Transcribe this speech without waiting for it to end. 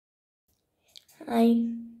Aye.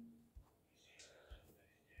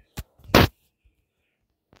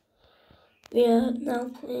 We are now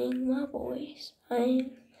playing my boys.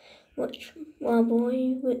 Which my boy are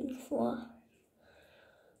you rooting for?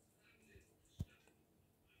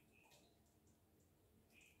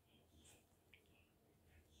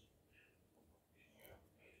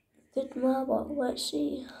 Good marble, let's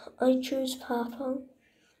see. I choose purple.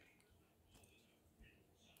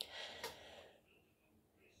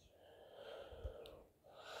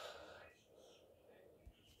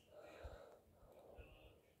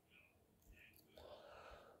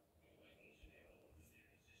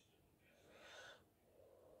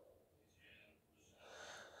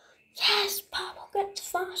 Yes, purple gets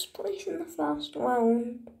first place in the first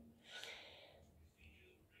round.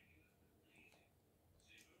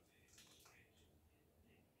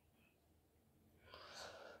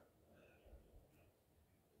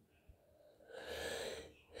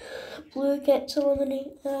 Blue gets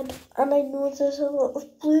eliminated, and I know there's a lot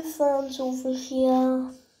of blue fans over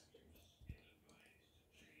here.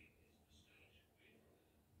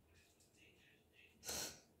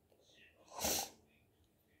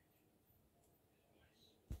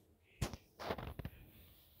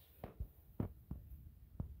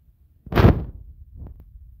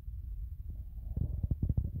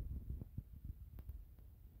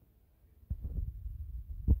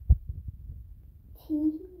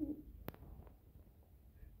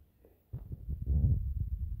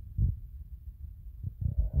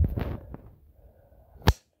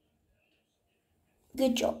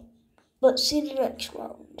 Good job. Let's see the next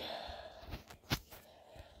round.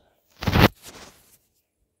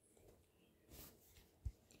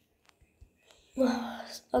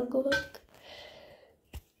 I'll go back.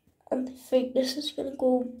 And I think this is going to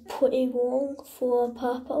go pretty wrong for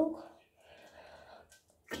purple.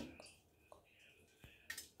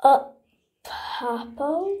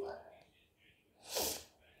 Purple.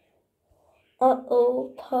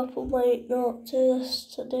 Uh-oh, purple might not do this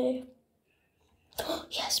today.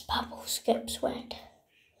 Yes, purple skips red.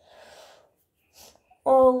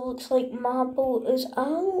 Oh, looks like marble is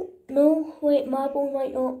out. No, wait, marble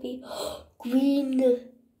might not be. Green.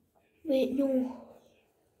 Wait, no.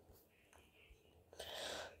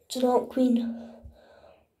 It's not green.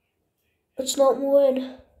 It's not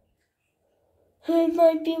red. It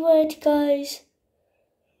might be red, guys.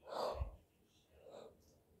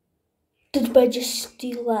 Did I just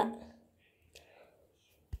steal that?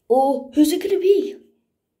 Oh, who's it gonna be?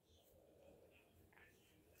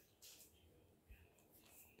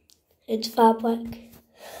 It's fabric.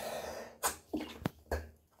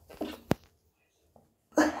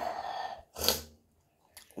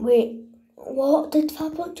 Wait, what? Did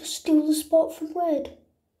fabric just steal the spot from red?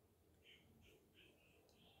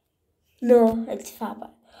 No, it's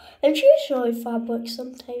fabric. I'm sure fabric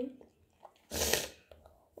sometime.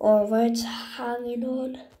 Oh, red's hanging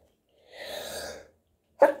on.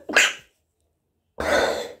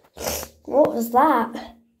 What was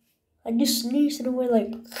that? I just sneezed and went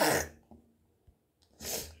like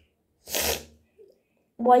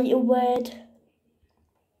white or red.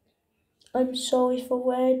 I'm sorry for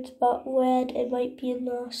red, but red, it might be in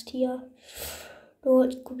last here. No,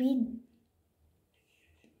 it's green.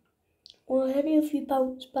 Will any of you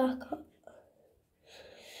bounce back up?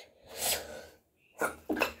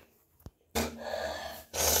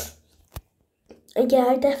 Yeah,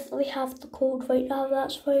 I definitely have the cold right now.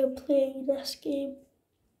 That's why I'm playing this game.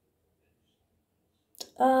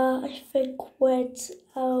 I think red's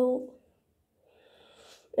out.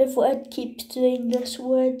 If red keeps doing this,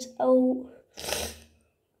 red's out.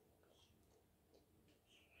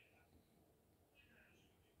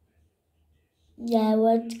 Yeah,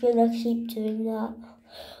 red's gonna keep doing that.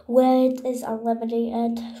 Red is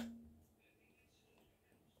eliminated.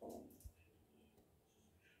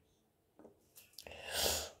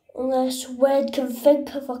 Unless red can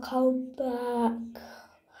think of a comeback.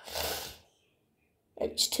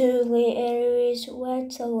 It's too late anyways,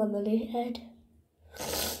 red's eliminated.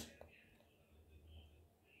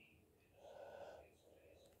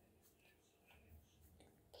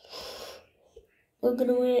 We're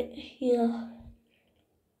gonna wait here.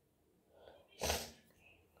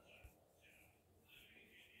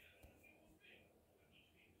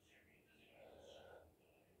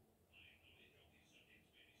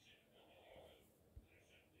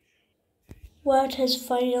 Red has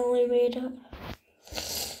finally made it.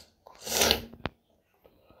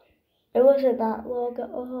 It wasn't that long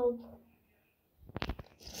at all.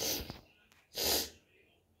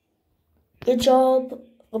 Good job.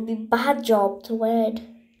 I mean, bad job to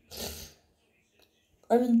win.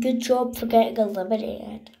 I mean, good job for getting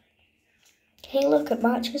eliminated. Hey, look, it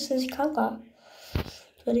matches his colour.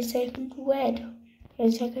 22nd red.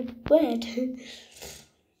 22nd red.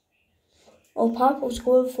 Oh, Purple's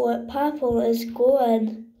going for it. Purple is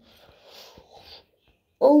going.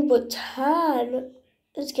 Oh, but Tan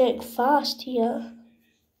is getting fast here.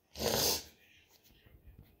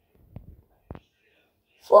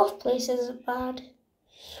 4th place isn't bad.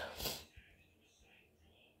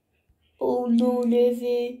 Oh no,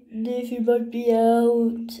 Navy. Navy might be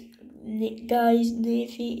out. Guys,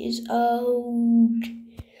 Navy is out.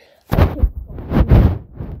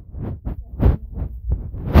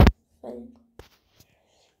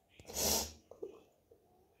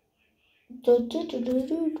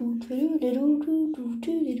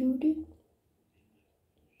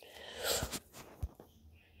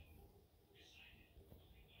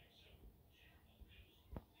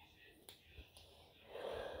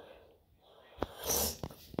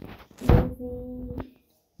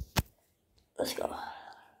 Let's go.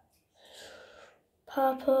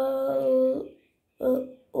 Purple.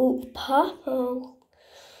 Oh, purple.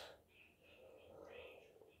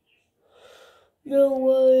 No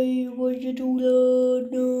way, why'd you do that?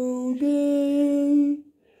 No, no.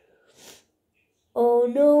 Oh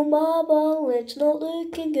no, marble, it's not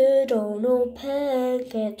looking good. Oh no,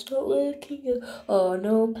 pink, it's not looking good. Oh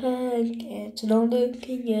no, pink, it's not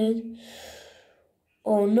looking good.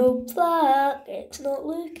 Oh no, black, it's not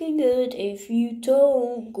looking good if you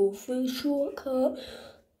don't go through the shortcut.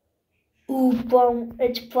 Ooh, brown,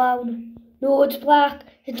 it's brown. No, it's black.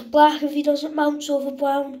 It's black if he doesn't bounce over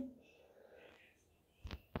brown.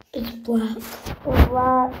 It's black.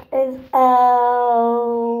 Black is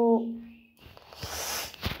out.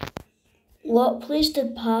 What place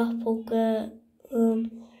did Purple get?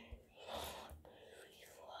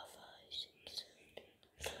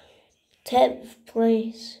 10th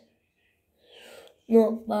place.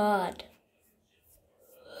 Not bad.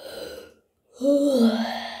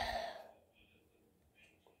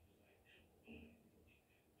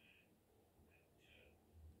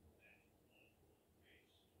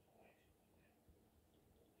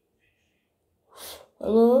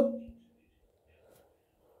 Hello?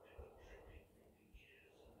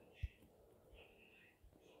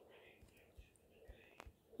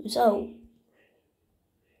 Who's out?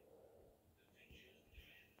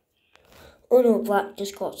 Oh no, black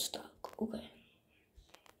just got stuck. Okay.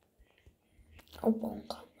 I'll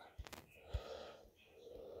bonk him.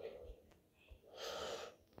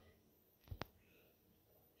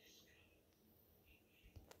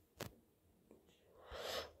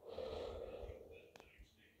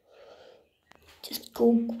 Just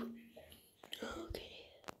go. Okay.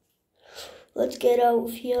 Let's get out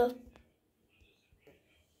of here.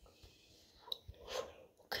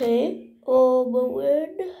 Okay. Oh, but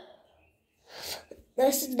win.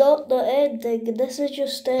 This is not the ending. This is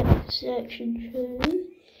just section 2.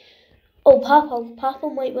 Oh, Purple. Purple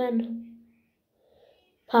might win.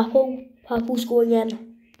 Purple's going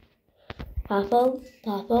in. Purple's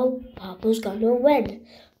gonna win.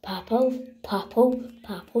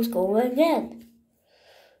 Purple's going in.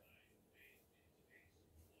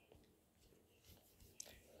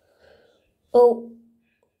 Oh,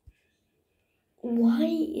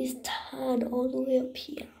 why is Tan all the way up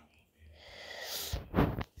here?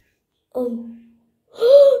 Oh,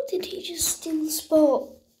 did he just steal the spot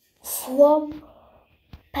from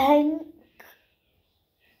Pink?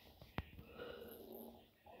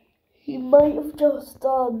 He might have just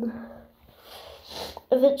done.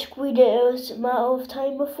 If it's Queen, it was a matter of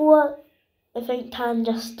time before. I think Tan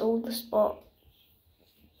just stole the spot.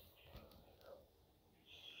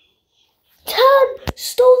 Tan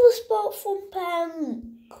stole the spot from Pink.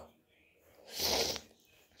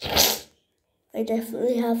 I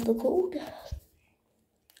definitely have the code.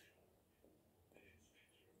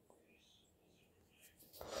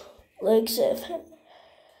 Legs of him.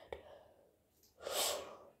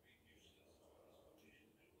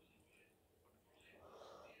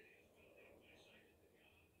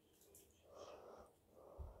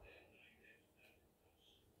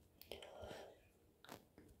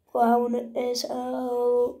 Brown is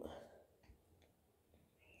out.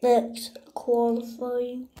 Next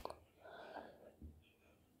qualifying.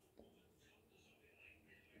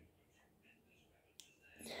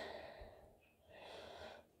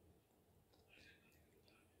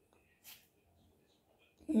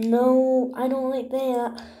 No, I don't like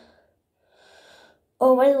that.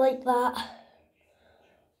 Oh, I like that.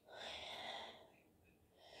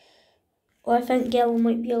 Oh, I think Yellow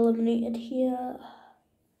might be eliminated here.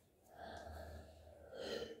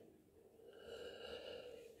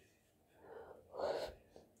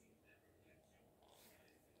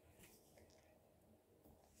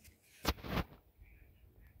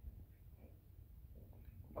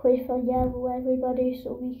 Pray for yellow, everybody,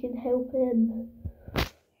 so we can help him.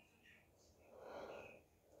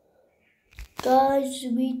 Guys,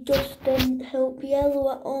 we just didn't help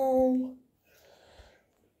yellow at all.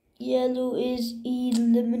 Yellow is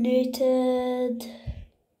eliminated.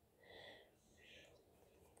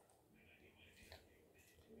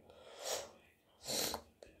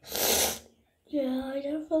 Yeah, I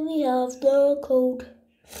definitely have the code.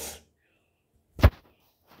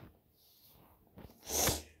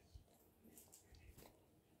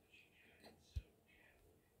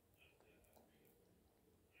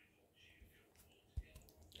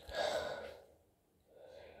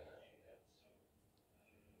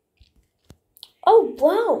 Oh,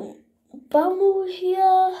 wow. Brown over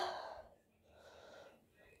here.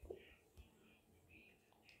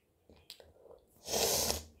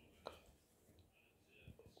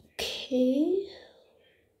 Okay.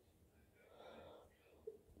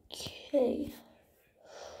 Okay.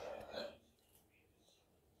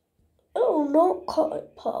 Oh, not cotton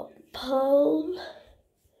purple.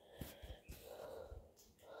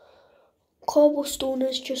 Cobblestone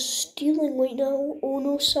is just stealing right now. Oh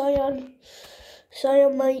no, cyan.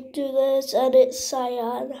 Cyan might do this, and it's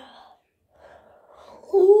cyan.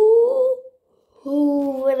 Ooh.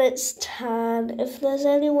 Ooh, and it's tan. If there's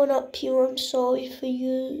anyone up here, I'm sorry for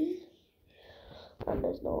you. And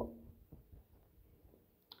there's not.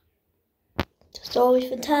 Sorry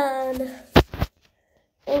for tan.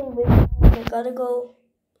 Anyway, I gotta go.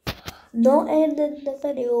 Not ending the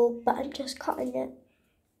video, but I'm just cutting it.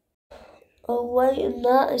 Oh wait, and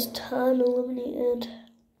that is tan eliminated.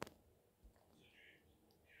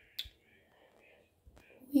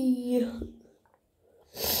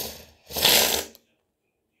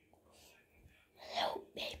 Help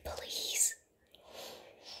me, please.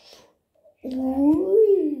 Ooh.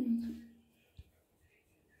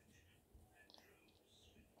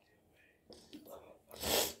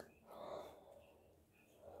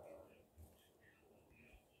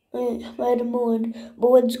 Right,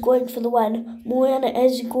 Moen's going for the win. Moen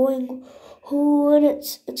is going. Oh, and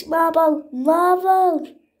it's marble.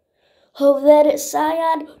 Oh, there it's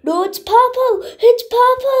cyan. No, it's purple. It's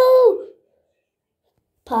purple.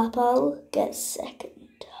 Purple gets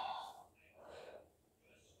second.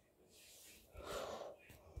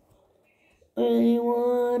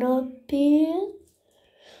 Anyone up here?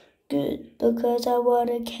 Good, because I want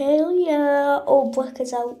to kill ya. Oh, black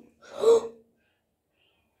is out.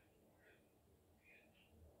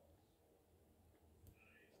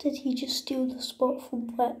 Did he just steal the spot from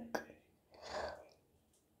black?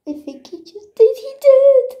 I think he just did. He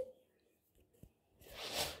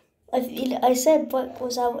did. I said black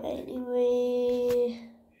was out anyway.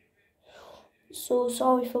 So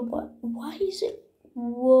sorry for black. Why is it?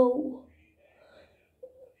 Whoa.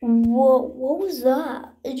 What was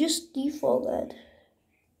that? It just defaulted.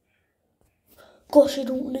 Gosh, I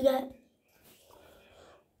don't want to get.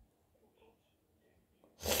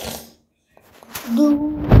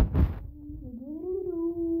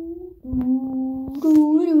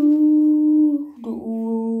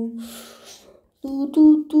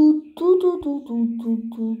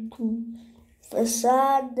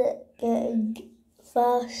 Facade getting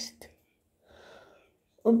fast.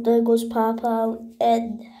 And there goes Papa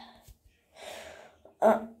in.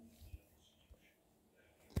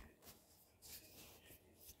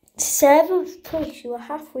 Seventh place, you are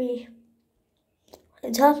halfway.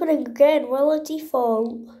 It's happening again, will it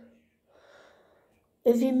default?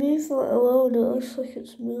 If you move it alone, it looks like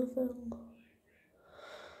it's moving.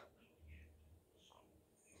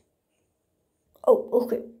 Oh,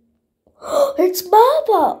 okay. It's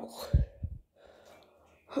marble!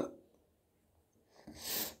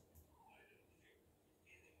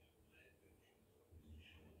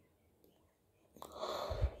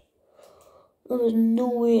 There's no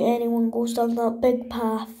way anyone goes down that big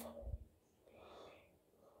path.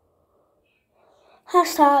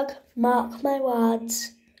 Hashtag mark my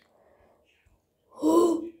words.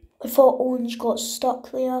 I thought orange got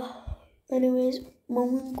stuck there. Anyways,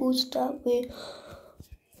 mum goes that way.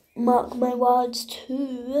 Mark my words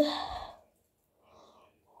too.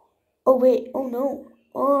 Oh wait, oh no.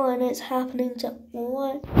 Oh, and it's happening to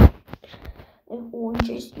orange. And orange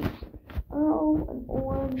is out, and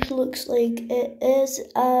orange looks like it is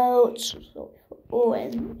out. So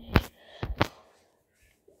orange.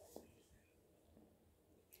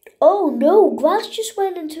 Oh no, glass just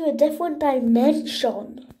went into a different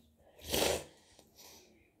dimension.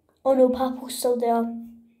 Oh no, Papa's still there.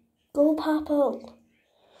 Go, Papa.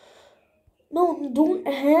 No, don't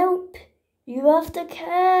help. You have to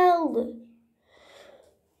kill.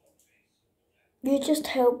 You just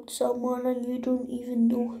helped someone and you don't even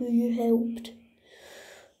know who you helped.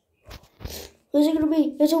 What's it gonna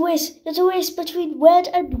be? It's a race. It's a race between red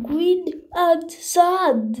and green and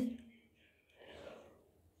sand.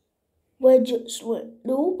 Red just went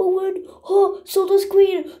number one. Oh, so does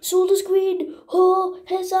green. So does green. Oh,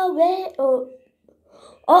 here's a red.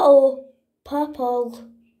 Oh, purple.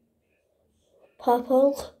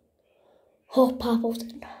 Purple. Oh, purple.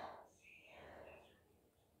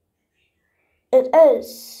 It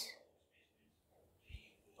is.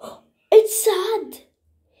 It's sad.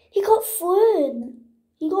 He got thrown.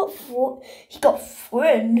 He got thrown.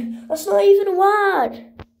 That's not even a word.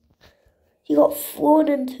 He got thrown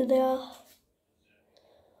into there.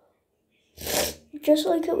 Just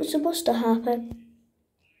like it was supposed to happen.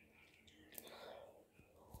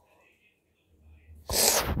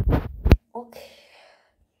 Okay.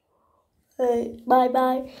 Hey,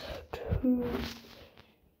 bye.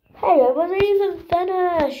 Hey, I wasn't even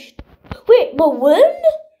finished. Wait, balloon?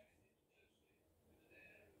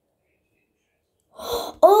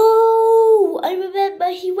 Oh, I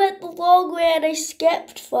remember he went the long way and I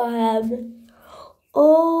skipped for him.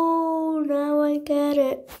 Oh, now I get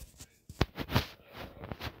it.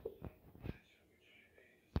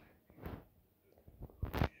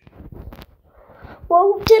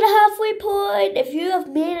 Welcome to the halfway point. If you have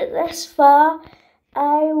made it this far,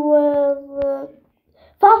 I will...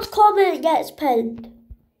 First comment gets pinned.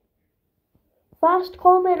 First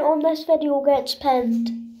comment on this video gets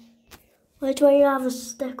pinned. Why do I have a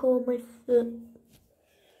sticker on my foot?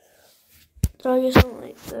 So I just don't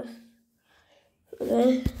like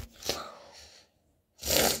this.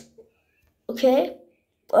 Okay.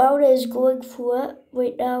 Brown is going for it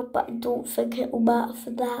right now, but I don't think it will matter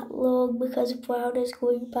for that long because Brown is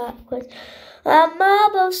going backwards. And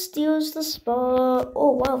Marble steals the spot.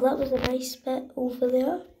 Oh wow, that was a nice bit over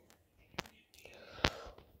there.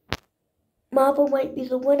 Marble might be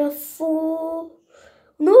the winner for...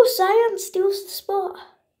 No, Cyan steals the spot.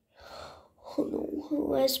 Oh no,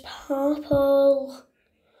 where's Purple?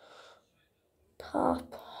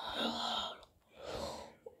 Purple.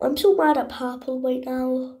 I'm so mad at Purple right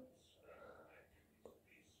now.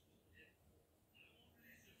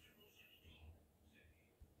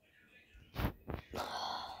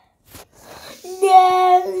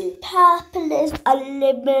 No, Purple is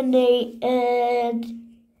eliminated.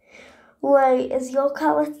 Wait, is your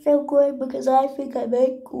colour still going? Because I think I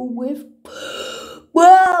might go with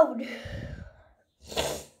Brown.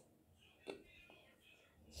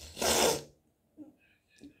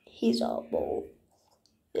 He's a ball.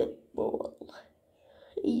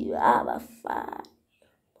 You have a fan.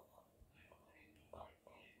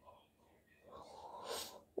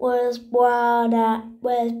 Where's Brown at?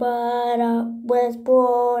 Where's Brown at? Where's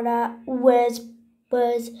Brown at? Where's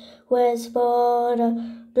Brown at?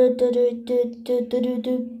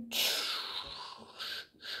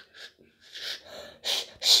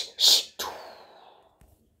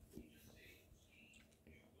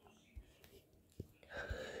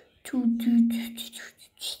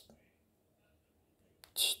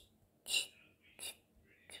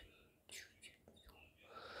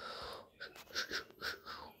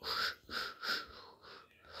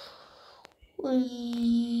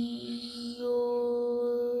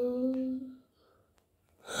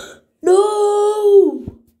 No!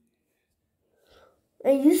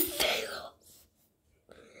 I just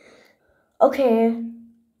okay.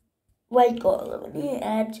 White got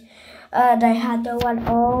eliminated, and I had to run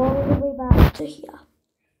all the way back to here.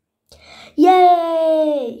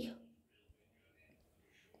 Yay!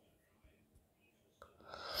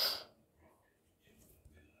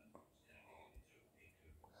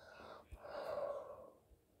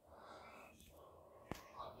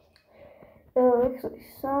 It looks like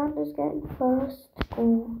Sand is getting first.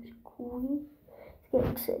 Gold is Green.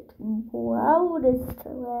 Getting second. Brown is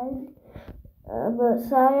still in. But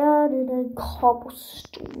Cyan and then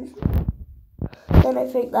Cobblestone. Then I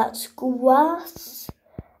think that's Grass.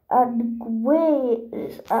 And Grey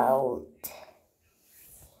is out.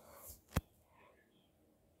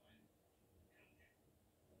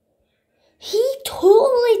 He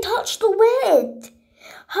totally touched the wind.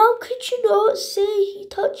 How could you not say he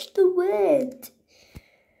touched the wind?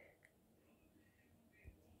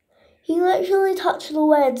 He literally touched the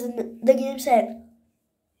wind and the game said,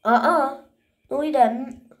 no he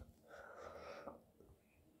didn't.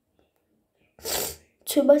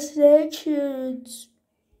 2 more sections.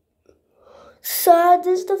 Sand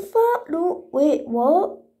is the first. No, wait,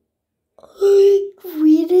 what?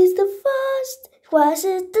 Green is the first. Grass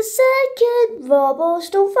is the second. Rubble's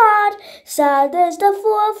still third. Sand is the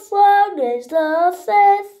fourth. Brown is the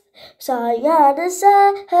fifth. cyan and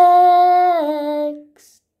sex.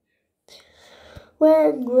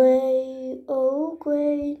 When grey, oh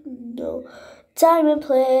grey, no, diamond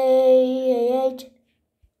plate.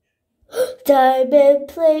 Diamond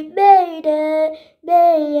plate made it,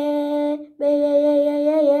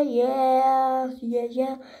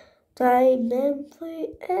 yeah. Diamond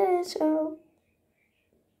plate is out.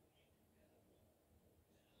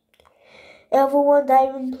 Everyone,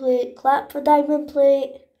 diamond plate, clap for diamond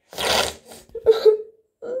plate.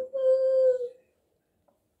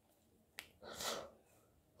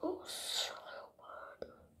 Oh, so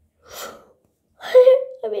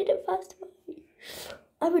I made it fast.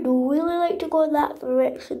 I would really like to go in that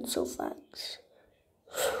direction, so thanks.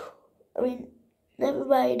 I mean, never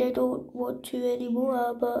mind, I don't want to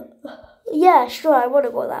anymore, but yeah, sure, I want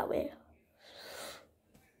to go that way.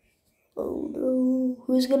 Oh no,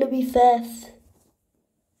 who's gonna be fifth?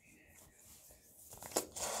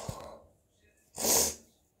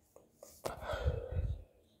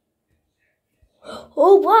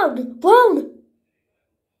 Oh, brown! Brown!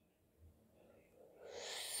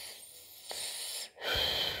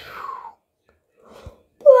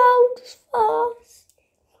 Brown's fast.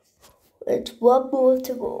 It's one more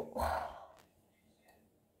to go.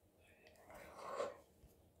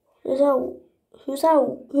 Who's out? Who's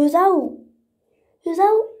out? Who's out? Who's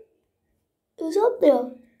out? Who's up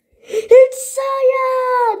there? It's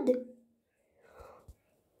Cyan!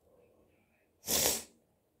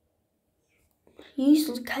 He's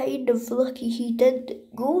kind of lucky he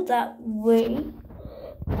didn't go that way.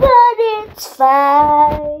 But it's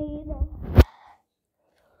fine.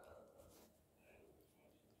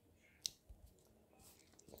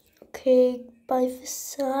 Okay, bye for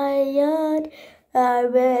Cyan. I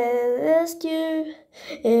missed you.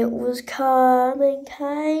 It was coming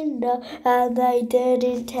kinda, and I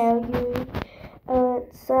didn't tell you.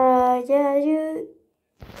 Cyan,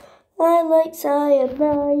 I like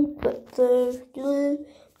cyanide, but the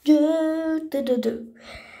do.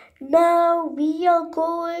 Now we are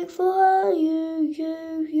going for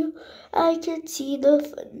you. I can see the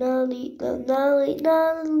finale.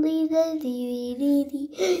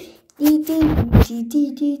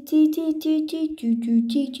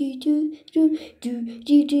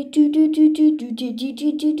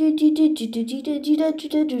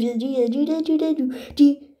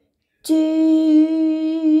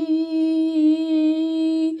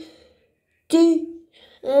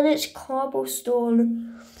 And it's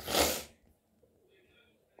cobblestone.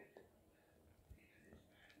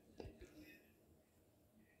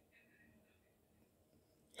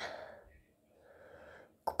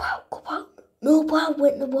 Go back. No, Brown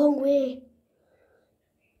went the wrong way.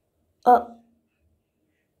 I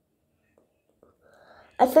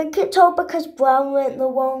think it's all because Brown went the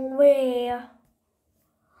wrong way.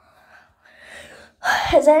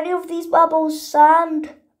 Is any of these bubbles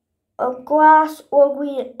sand, or grass, or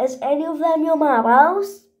green? Is any of them your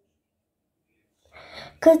marbles?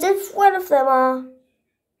 Because if one of them are,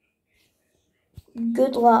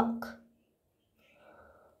 good luck.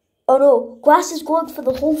 Oh no, grass is going for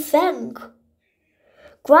the whole thing.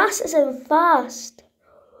 Grass is in fast.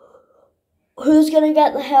 Who's gonna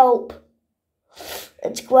get the help?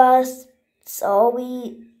 It's grass.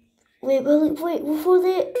 Sorry. Wait, before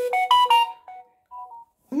they...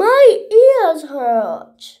 My ears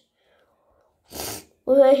hurt.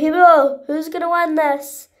 Okay, here we go. Who's gonna win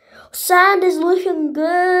this? Sand is looking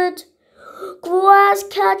good. Grass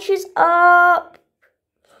catches up.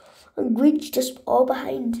 And green's just all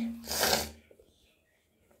behind.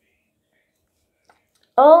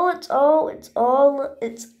 Oh, it's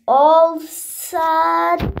all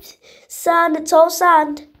sand. Sand, it's all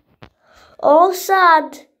sand. All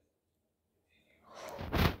sand.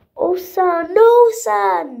 Oh, sand, no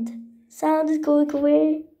sand. Sand is going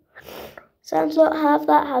away. Sand's not have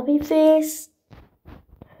that happy face.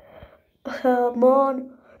 Come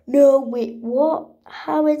on. No, wait, what?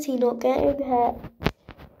 How is he not getting hit?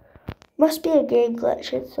 Must be a game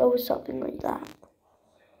glitch, it's always something like that.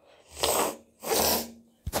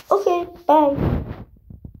 Okay, bye.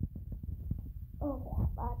 Oh,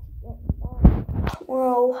 bad.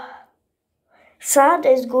 Wow. Sand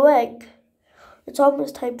is going. It's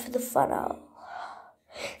almost time for the funnel.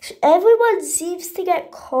 Everyone seems to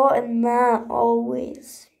get caught in that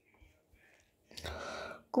always.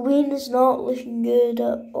 Green is not looking good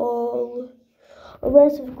at all.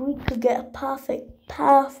 Unless if Green could get a perfect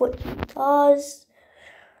path, which he does.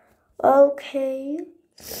 Okay.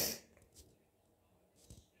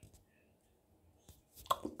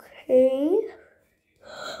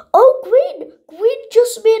 Oh, green! Green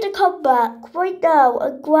just made a comeback right now,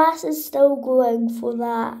 and grass is still going for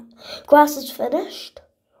that. Grass is finished.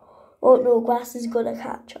 Oh no, grass is gonna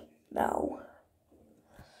catch up now.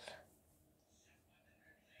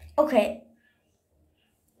 Okay.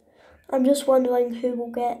 I'm just wondering who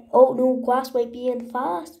will get... Oh no, grass might be in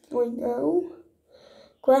fast right now.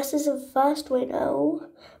 Grass is in fast right now,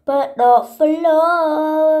 but not for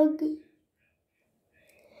long.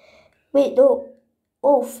 Wait, no.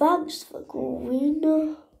 Oh, thanks for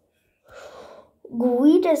green.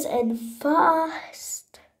 Green is in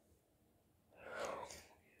fast.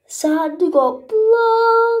 Sand got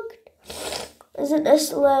blocked. Isn't this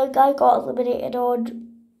the leg I got eliminated on?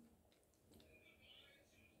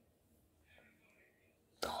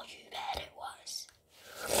 Oh, you bet it was.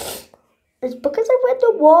 It's because I went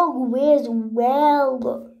the wrong way as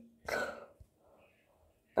well.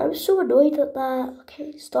 I'm so annoyed at that.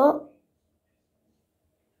 Okay, stop.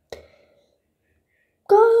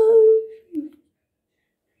 Go.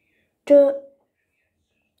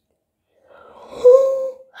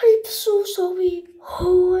 I'm so sorry.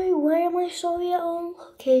 Oh, why am I sorry at all?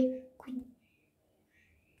 Okay.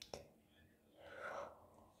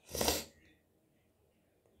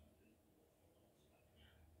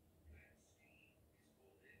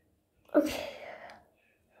 Okay.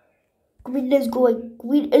 Green is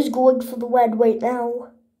going for the win right now.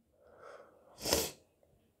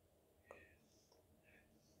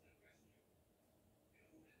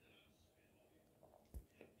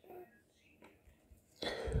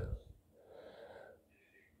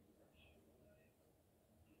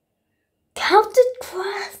 How did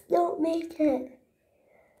grass not make it?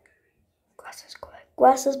 Grass is correct.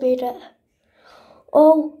 Grass has made it.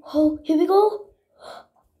 Oh, here we go.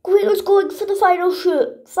 Green is going for the final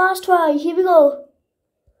shoot. Fast try. Here we go.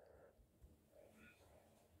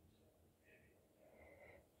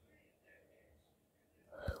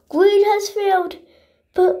 Green has failed,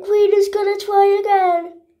 but green is gonna try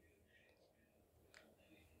again.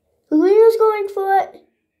 Green is going for it.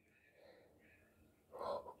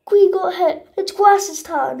 Green got hit. It's grass's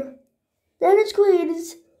turn. Then it's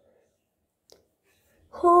green's.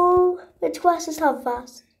 Oh, it's grass's turn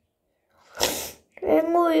fast.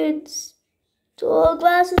 And green's. Oh,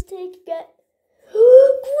 grass is taking it.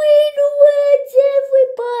 Green wins,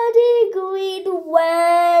 everybody! Green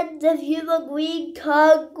wins! If you were green,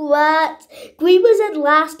 congrats! Green was in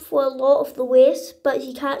last for a lot of the race, but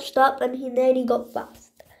he catched up and then he got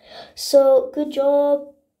fast. So, good job.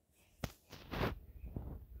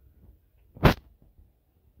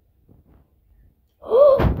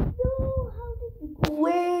 Oh no, how did you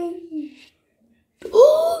win?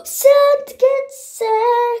 Oh, Sand gets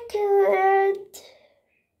second.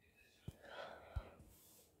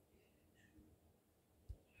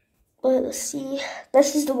 Let's see.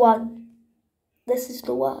 This is the one. This is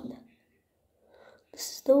the one.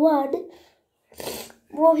 This is the one.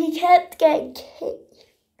 Well, he kept getting kicked.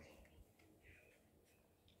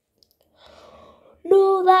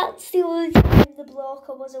 No, that's the only time the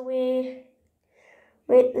blocker was away.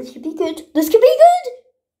 Wait, this could be good. This could be good!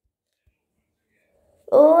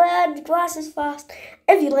 Oh, and grass is fast.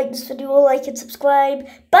 If you like this video, like and subscribe.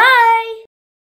 Bye!